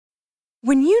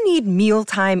When you need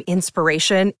mealtime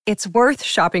inspiration, it's worth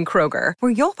shopping Kroger,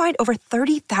 where you'll find over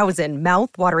 30,000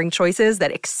 mouth-watering choices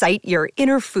that excite your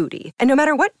inner foodie. And no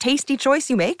matter what tasty choice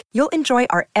you make, you'll enjoy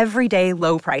our everyday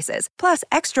low prices, plus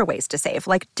extra ways to save,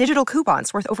 like digital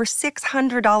coupons worth over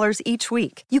 $600 each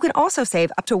week. You can also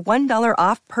save up to $1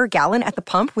 off per gallon at the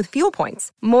pump with fuel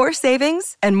points. More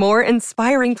savings and more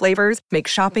inspiring flavors make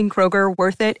shopping Kroger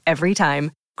worth it every time.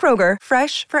 Kroger,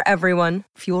 fresh for everyone.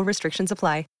 Fuel restrictions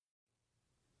apply.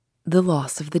 The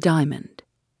Loss of the Diamond,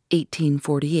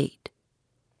 1848.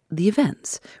 The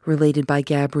events related by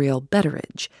Gabrielle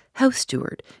Betteridge, house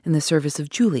steward in the service of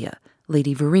Julia,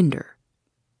 Lady Verinder.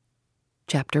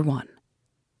 Chapter 1.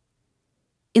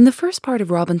 In the first part of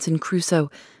Robinson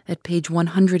Crusoe, at page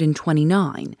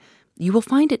 129, you will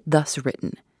find it thus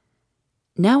written: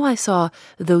 "Now I saw,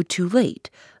 though too late,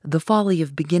 the folly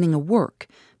of beginning a work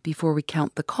before we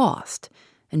count the cost,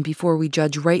 and before we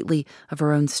judge rightly of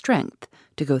our own strength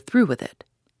to go through with it."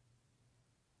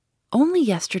 Only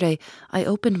yesterday I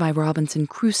opened my Robinson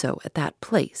Crusoe at that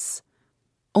place.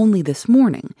 Only this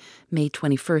morning, May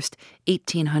 21st,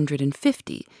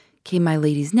 1850, came my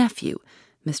lady's nephew,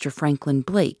 Mr. Franklin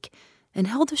Blake, and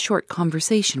held a short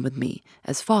conversation with me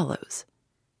as follows.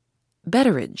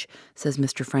 "Betteridge," says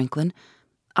Mr. Franklin,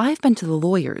 "I've been to the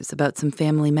lawyers about some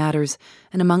family matters,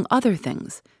 and among other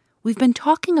things, we've been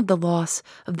talking of the loss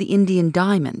of the Indian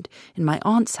diamond in my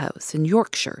aunt's house in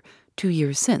Yorkshire 2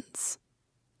 years since.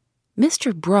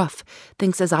 Mr. Bruff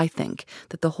thinks as I think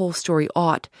that the whole story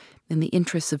ought, in the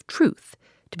interests of truth,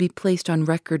 to be placed on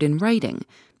record in writing,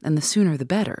 and the sooner the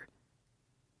better."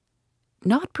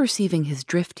 Not perceiving his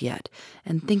drift yet,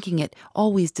 and thinking it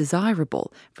always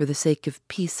desirable, for the sake of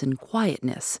peace and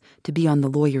quietness, to be on the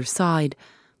lawyer's side,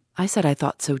 I said I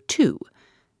thought so too.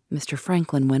 Mr.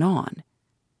 Franklin went on.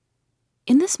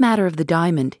 "In this matter of the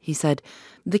diamond," he said,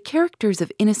 "the characters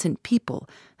of innocent people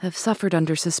have suffered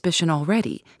under suspicion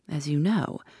already, as you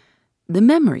know. The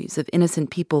memories of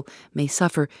innocent people may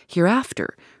suffer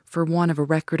hereafter for want of a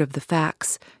record of the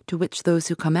facts to which those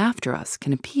who come after us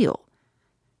can appeal.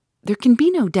 There can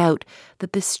be no doubt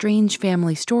that this strange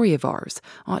family story of ours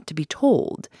ought to be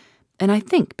told, and I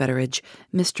think, Betteridge,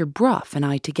 Mr. Bruff and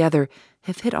I together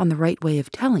have hit on the right way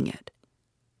of telling it.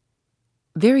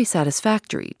 Very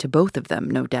satisfactory to both of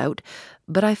them, no doubt,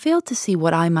 but I failed to see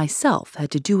what I myself had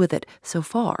to do with it so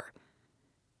far.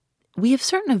 We have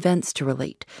certain events to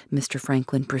relate," Mr.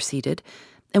 Franklin proceeded,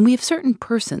 "and we have certain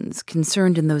persons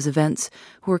concerned in those events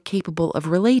who are capable of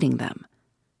relating them.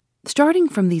 Starting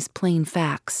from these plain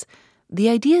facts, the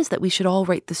idea is that we should all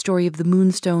write the story of the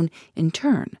Moonstone in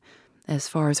turn, as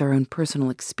far as our own personal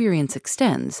experience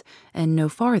extends, and no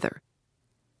farther.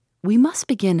 We must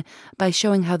begin by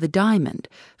showing how the diamond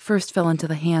first fell into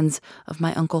the hands of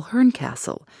my Uncle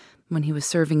Herncastle when he was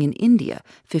serving in India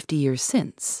 50 years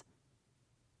since.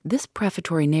 This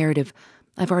prefatory narrative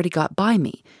I've already got by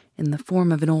me in the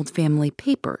form of an old family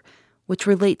paper which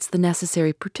relates the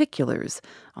necessary particulars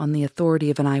on the authority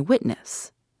of an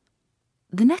eyewitness.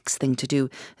 The next thing to do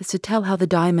is to tell how the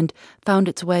diamond found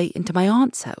its way into my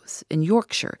aunt's house in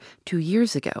Yorkshire 2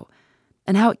 years ago,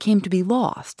 and how it came to be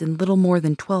lost in little more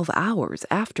than 12 hours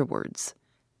afterwards.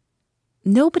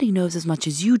 Nobody knows as much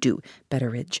as you do,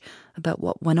 Betteridge, about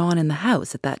what went on in the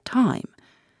house at that time,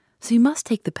 so you must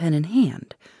take the pen in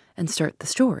hand and start the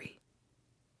story."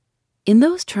 In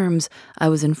those terms I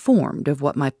was informed of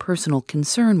what my personal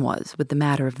concern was with the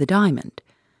matter of the diamond.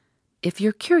 If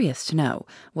you're curious to know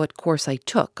what course I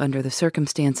took under the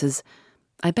circumstances,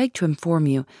 I beg to inform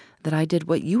you that I did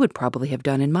what you would probably have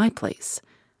done in my place.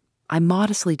 I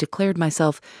modestly declared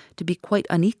myself to be quite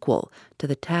unequal to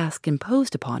the task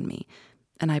imposed upon me,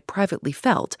 and I privately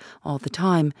felt, all the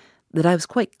time, that I was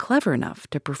quite clever enough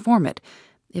to perform it,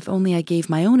 if only I gave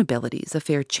my own abilities a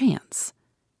fair chance.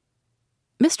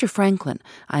 Mr. Franklin,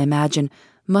 I imagine,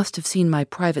 must have seen my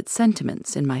private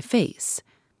sentiments in my face.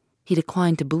 He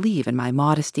declined to believe in my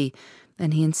modesty,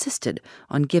 and he insisted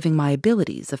on giving my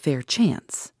abilities a fair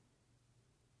chance.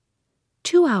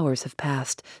 2 hours have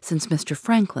passed since Mr.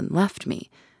 Franklin left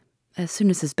me. As soon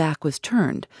as his back was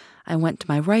turned, I went to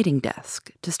my writing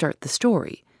desk to start the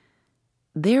story.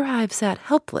 There I have sat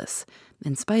helpless,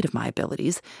 in spite of my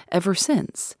abilities, ever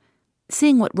since,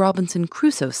 seeing what Robinson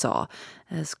Crusoe saw,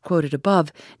 as quoted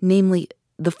above, namely,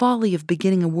 the folly of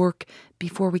beginning a work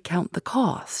before we count the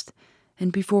cost,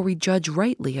 and before we judge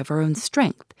rightly of our own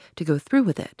strength to go through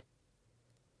with it.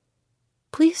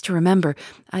 Please to remember,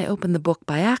 I opened the book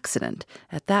by accident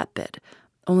at that bit,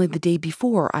 only the day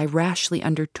before I rashly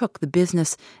undertook the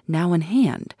business now in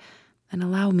hand, and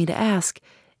allow me to ask,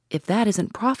 if that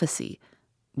isn't prophecy,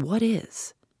 what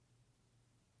is?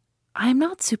 I am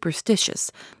not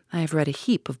superstitious, I have read a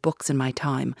heap of books in my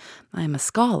time. I am a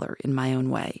scholar in my own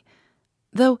way.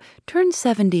 Though, turned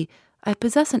 70, I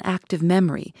possess an active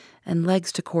memory and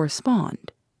legs to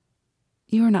correspond.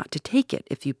 You are not to take it,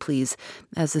 if you please,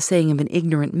 as the saying of an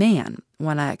ignorant man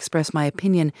when I express my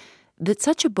opinion that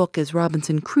such a book as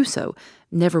Robinson Crusoe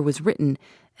never was written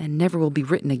and never will be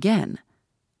written again.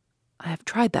 I have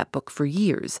tried that book for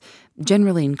years,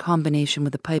 generally in combination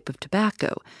with a pipe of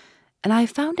tobacco, and I have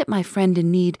found it my friend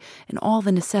in need in all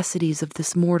the necessities of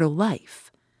this mortal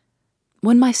life.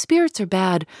 When my spirits are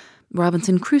bad,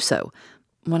 Robinson Crusoe.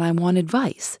 When I want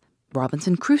advice,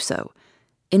 Robinson Crusoe.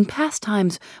 In past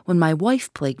times when my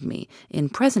wife plagued me, in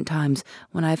present times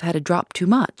when I have had a drop too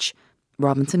much,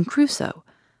 Robinson Crusoe.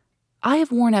 I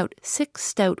have worn out 6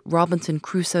 stout Robinson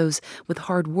Crusoes with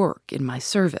hard work in my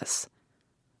service.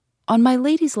 On my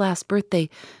lady's last birthday,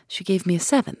 she gave me a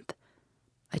 7th.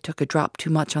 I took a drop too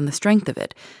much on the strength of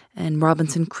it, and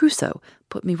Robinson Crusoe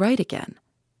put me right again.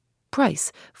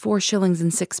 Price, 4 shillings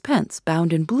and 6pence,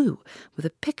 bound in blue, with a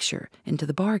picture into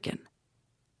the bargain.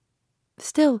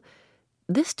 Still,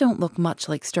 this don't look much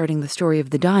like starting the story of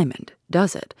the diamond,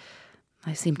 does it?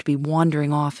 I seem to be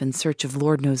wandering off in search of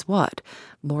Lord knows what,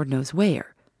 Lord knows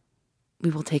where.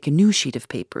 We will take a new sheet of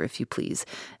paper, if you please,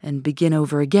 and begin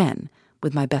over again,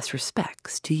 with my best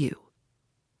respects to you.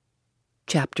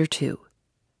 Chapter 2.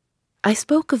 I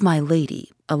spoke of my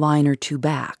lady a line or two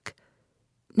back.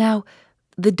 Now,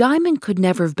 the diamond could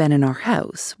never have been in our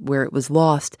house, where it was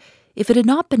lost, if it had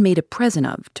not been made a present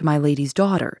of to my lady's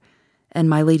daughter, and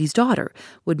my lady's daughter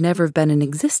would never have been in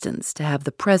existence to have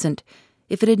the present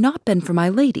if it had not been for my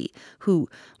lady, who,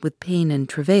 with pain and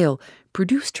travail,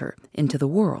 produced her into the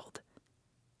world.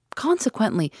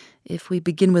 Consequently, if we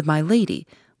begin with my lady,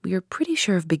 we are pretty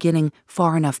sure of beginning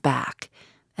far enough back,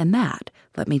 and that,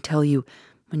 let me tell you,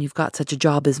 when you've got such a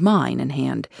job as mine in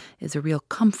hand, is a real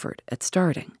comfort at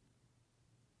starting.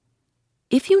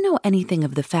 If you know anything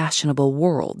of the fashionable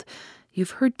world,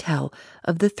 you've heard tell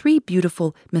of the 3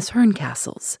 beautiful Miss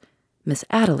Herncastles, Miss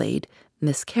Adelaide,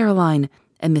 Miss Caroline,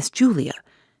 and Miss Julia,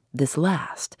 this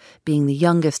last being the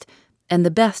youngest and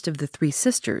the best of the 3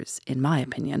 sisters, in my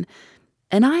opinion,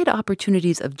 and I had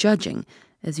opportunities of judging,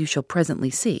 as you shall presently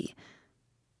see.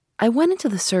 I went into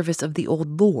the service of the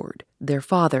old lord, their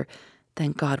father.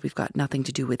 Thank God we've got nothing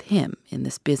to do with him in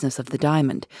this business of the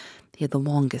diamond. He had the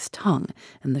longest tongue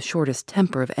and the shortest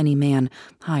temper of any man,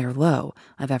 high or low,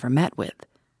 I've ever met with.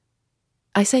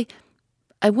 I say,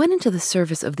 I went into the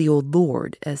service of the old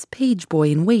lord as page boy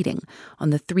in waiting on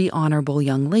the 3 honorable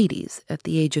young ladies at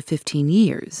the age of 15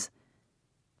 years.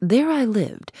 There I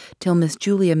lived till Miss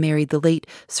Julia married the late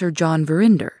Sir John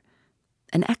Verinder,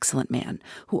 an excellent man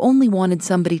who only wanted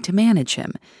somebody to manage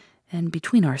him, and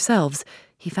between ourselves,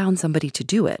 he found somebody to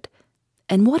do it.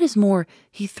 And what is more,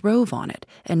 he throve on it,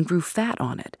 and grew fat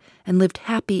on it, and lived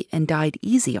happy and died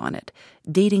easy on it,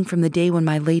 dating from the day when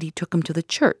my lady took him to the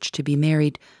church to be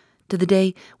married, to the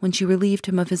day when she relieved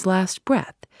him of his last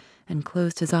breath, and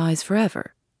closed his eyes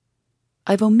forever.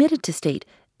 I've omitted to state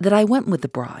that I went with the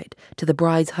bride to the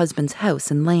bride's husband's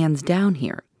house and lands down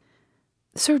here.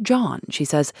 Sir John, she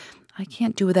says, I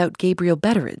can't do without Gabriel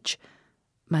Betteridge.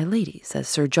 My lady, says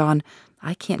Sir John,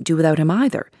 I can't do without him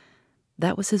either.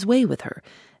 That was his way with her,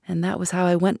 and that was how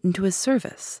I went into his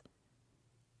service.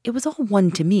 It was all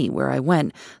one to me where I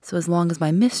went, so as long as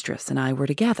my mistress and I were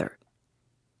together.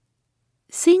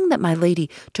 Seeing that my lady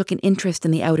took an interest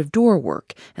in the out-of-door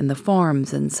work and the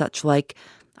farms and such like,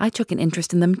 I took an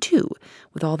interest in them too,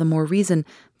 with all the more reason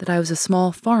that I was a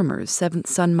small farmer's 7th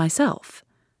son myself.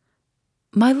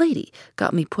 My lady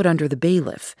got me put under the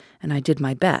bailiff, and I did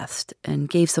my best, and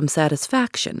gave some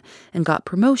satisfaction, and got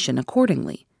promotion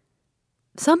accordingly.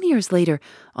 Some years later,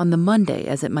 on the Monday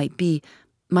as it might be,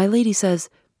 my lady says,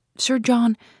 Sir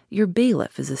John, your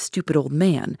bailiff is a stupid old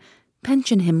man.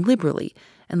 Pension him liberally,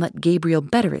 and let Gabriel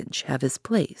Betteridge have his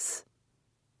place.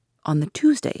 On the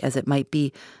Tuesday as it might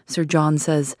be, Sir John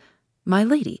says, My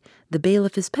lady, the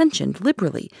bailiff is pensioned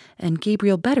liberally, and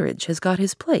Gabriel Betteridge has got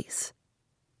his place.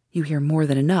 You hear more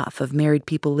than enough of married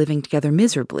people living together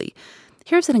miserably.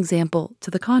 Here's an example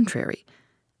to the contrary.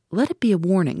 Let it be a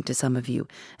warning to some of you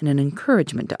and an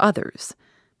encouragement to others.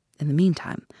 In the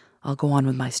meantime, I'll go on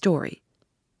with my story.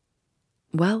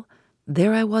 Well,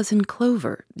 there I was in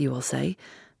clover, you will say,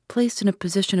 placed in a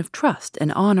position of trust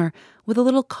and honor with a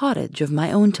little cottage of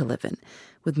my own to live in,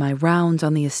 with my rounds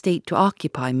on the estate to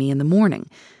occupy me in the morning,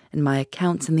 and my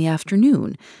accounts in the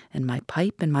afternoon, and my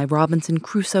pipe and my Robinson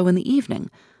Crusoe in the evening.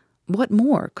 What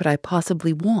more could I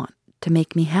possibly want to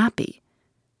make me happy?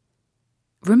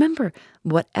 Remember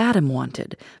what Adam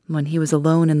wanted when he was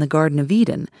alone in the Garden of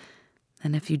Eden,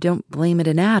 and if you don't blame it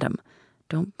in Adam,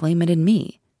 don't blame it in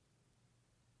me.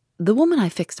 The woman I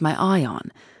fixed my eye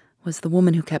on was the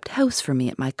woman who kept house for me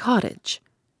at my cottage.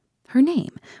 Her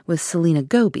name was Selina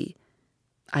Goby.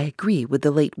 I agree with the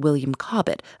late William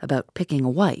Cobbett about picking a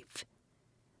wife.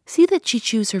 See that she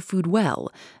chews her food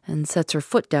well and sets her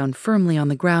foot down firmly on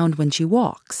the ground when she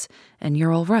walks, and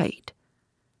you're all right.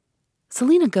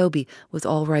 Selina Goby was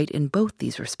all right in both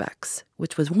these respects,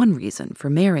 which was one reason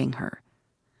for marrying her.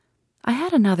 I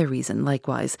had another reason,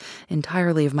 likewise,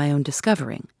 entirely of my own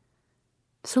discovering.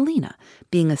 Selina,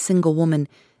 being a single woman,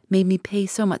 made me pay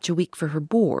so much a week for her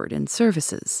board and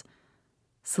services.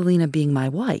 Selina, being my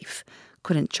wife,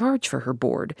 couldn't charge for her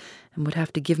board and would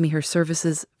have to give me her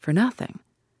services for nothing.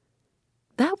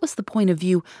 That was the point of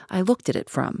view I looked at it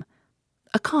from.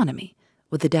 Economy,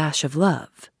 with a dash of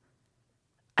love.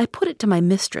 I put it to my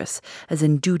mistress as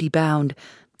in duty bound,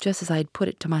 just as I'd put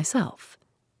it to myself.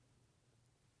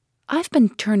 I've been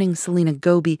turning Selina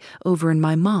Goby over in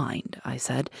my mind, I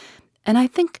said, and I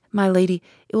think, my lady,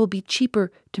 it will be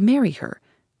cheaper to marry her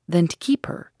than to keep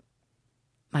her.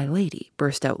 My lady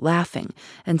burst out laughing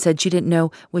and said she didn't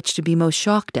know which to be most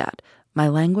shocked at, my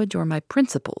language or my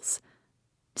principles.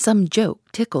 Some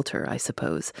joke tickled her, I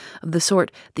suppose, of the sort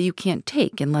that you can't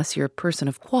take unless you're a person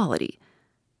of quality.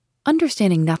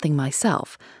 Understanding nothing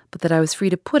myself, but that I was free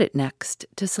to put it next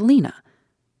to Selina,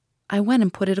 I went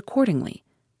and put it accordingly.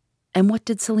 And what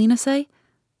did Selina say?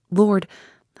 Lord,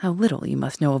 how little you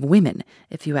must know of women,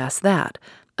 if you ask that.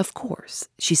 Of course,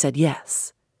 she said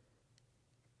yes.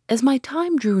 As my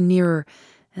time drew nearer,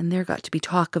 and there got to be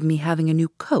talk of me having a new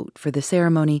coat for the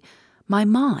ceremony, my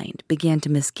mind began to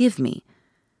misgive me.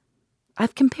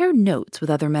 I've compared notes with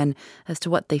other men as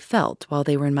to what they felt while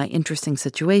they were in my interesting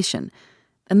situation,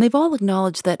 and they've all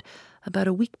acknowledged that, about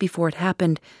a week before it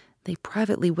happened, they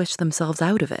privately wished themselves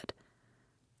out of it.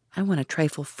 I went a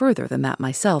trifle further than that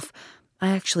myself. I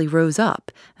actually rose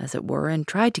up, as it were, and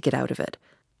tried to get out of it.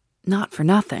 Not for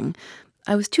nothing.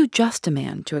 I was too just a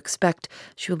man to expect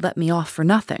she would let me off for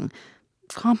nothing.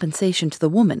 Compensation to the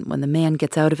woman when the man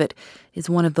gets out of it is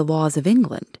one of the laws of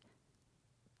England.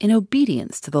 In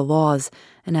obedience to the laws,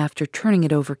 and after turning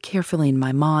it over carefully in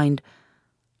my mind,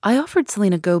 I offered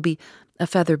Selina Goby a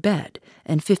feather bed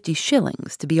and 50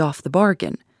 shillings to be off the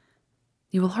bargain.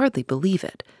 You will hardly believe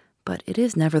it, but it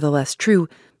is nevertheless true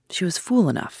she was fool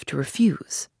enough to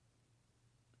refuse.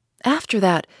 After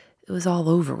that, it was all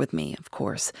over with me, of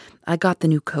course. I got the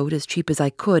new coat as cheap as I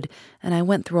could, and I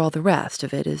went through all the rest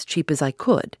of it as cheap as I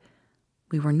could.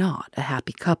 We were not a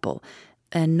happy couple,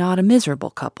 and not a miserable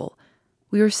couple.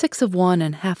 We were 6 of one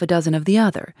and half a dozen of the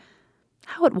other.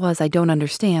 How it was I don't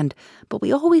understand, but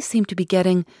we always seemed to be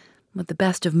getting, with the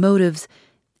best of motives,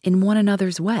 in one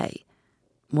another's way.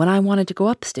 When I wanted to go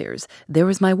upstairs, there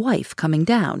was my wife coming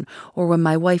down, or when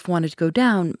my wife wanted to go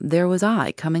down, there was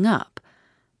I coming up.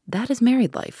 That is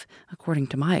married life, according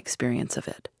to my experience of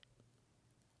it.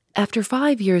 After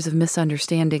 5 years of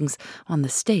misunderstandings on the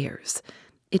stairs,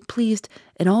 it pleased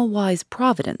an all-wise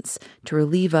Providence to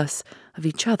relieve us of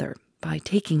each other by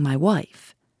taking my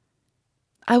wife.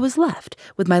 I was left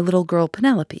with my little girl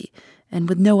Penelope, and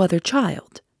with no other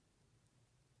child.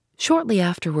 Shortly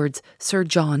afterwards, Sir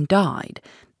John died,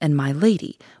 and my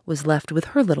lady was left with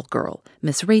her little girl,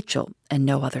 Miss Rachel, and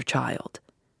no other child.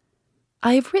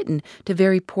 I have written to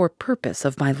very poor purpose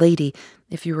of my lady,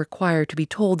 if you require to be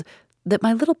told that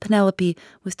my little Penelope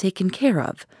was taken care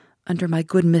of, under my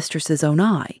good mistress's own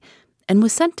eye, and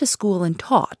was sent to school and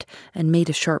taught, and made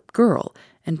a sharp girl,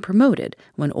 and promoted,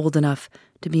 when old enough,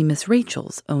 to be Miss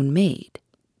Rachel's own maid.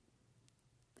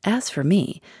 As for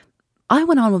me, I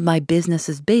went on with my business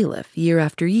as bailiff year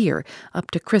after year,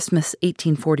 up to Christmas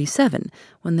 1847,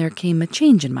 when there came a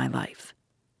change in my life.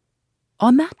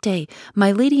 On that day,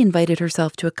 my lady invited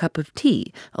herself to a cup of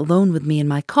tea, alone with me in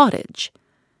my cottage.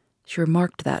 She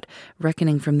remarked that,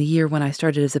 reckoning from the year when I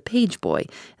started as a page boy,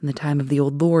 in the time of the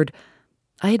old lord,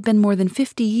 I had been more than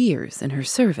 50 years in her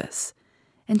service,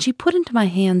 and she put into my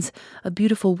hands a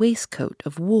beautiful waistcoat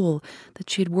of wool that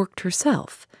she had worked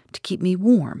herself to keep me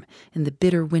warm in the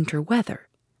bitter winter weather.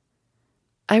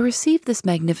 I received this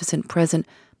magnificent present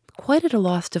quite at a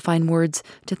loss to find words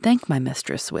to thank my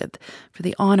mistress with for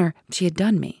the honor she had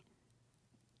done me.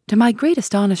 To my great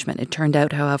astonishment, it turned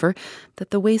out, however,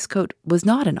 that the waistcoat was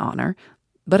not an honor,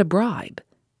 but a bribe.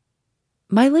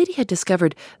 My lady had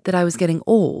discovered that I was getting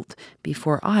old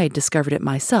before I had discovered it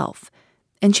myself,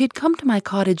 and she had come to my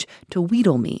cottage to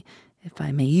wheedle me, if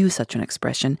I may use such an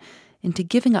expression, into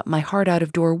giving up my hard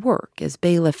out-of-door work as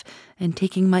bailiff and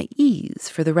taking my ease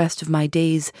for the rest of my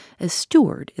days as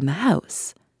steward in the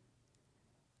house.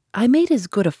 I made as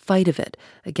good a fight of it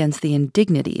against the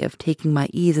indignity of taking my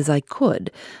ease as I could,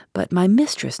 but my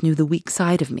mistress knew the weak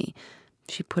side of me,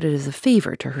 She put it as a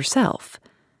favor to herself.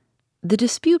 The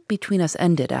dispute between us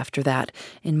ended after that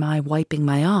in my wiping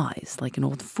my eyes like an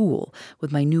old fool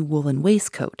with my new woolen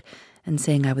waistcoat and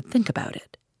saying I would think about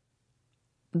it.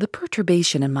 The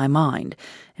perturbation in my mind,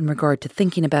 in regard to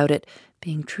thinking about it,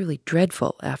 being truly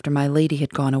dreadful after my lady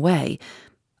had gone away,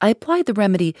 I applied the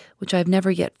remedy which I have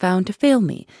never yet found to fail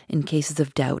me in cases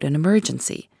of doubt and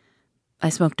emergency. I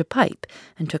smoked a pipe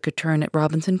and took a turn at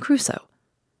Robinson Crusoe.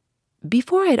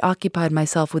 Before I had occupied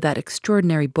myself with that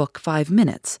extraordinary book 5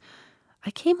 minutes,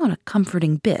 I came on a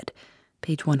comforting bit,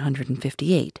 page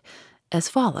 158, as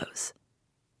follows.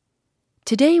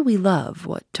 Today we love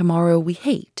what tomorrow we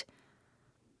hate.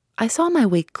 I saw my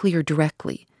way clear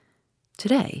directly.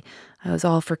 Today I was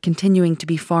all for continuing to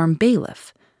be farm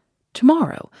bailiff.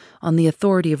 Tomorrow, on the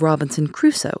authority of Robinson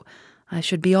Crusoe, I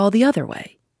should be all the other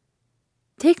way.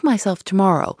 Take myself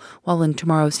tomorrow while in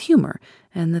tomorrow's humor,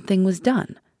 and the thing was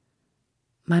done.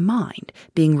 My mind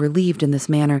being relieved in this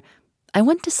manner, I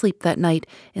went to sleep that night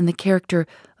in the character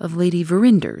of Lady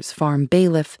Verinder's farm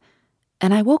bailiff,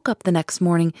 and I woke up the next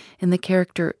morning in the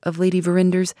character of Lady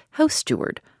Verinder's house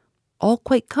steward, all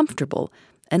quite comfortable,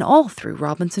 and all through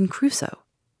Robinson Crusoe.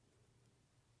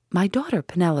 My daughter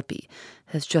Penelope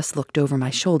has just looked over my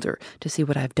shoulder to see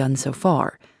what I've done so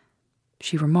far.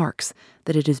 She remarks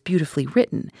that it is beautifully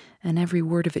written, and every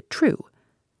word of it true.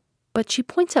 But she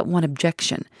points out one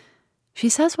objection. She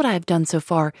says what I have done so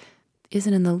far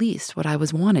isn't in the least what I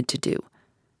was wanted to do.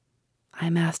 I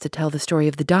am asked to tell the story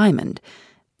of the diamond,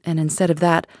 and instead of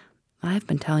that, I have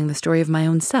been telling the story of my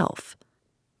own self.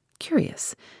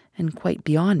 Curious, and quite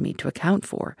beyond me to account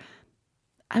for.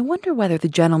 I wonder whether the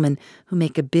gentlemen who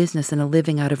make a business and a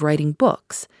living out of writing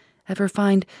books ever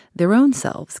find their own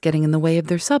selves getting in the way of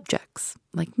their subjects,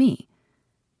 like me.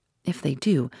 If they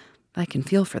do, I can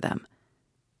feel for them.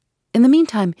 In the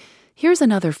meantime, here's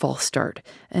another false start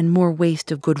and more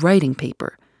waste of good writing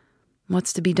paper.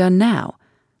 What's to be done now?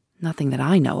 Nothing that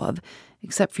I know of,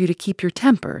 except for you to keep your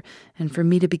temper and for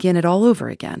me to begin it all over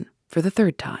again, for the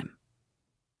 3rd time.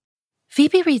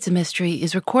 Phoebe Reads a Mystery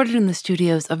is recorded in the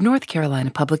studios of North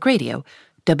Carolina Public Radio,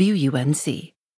 WUNC.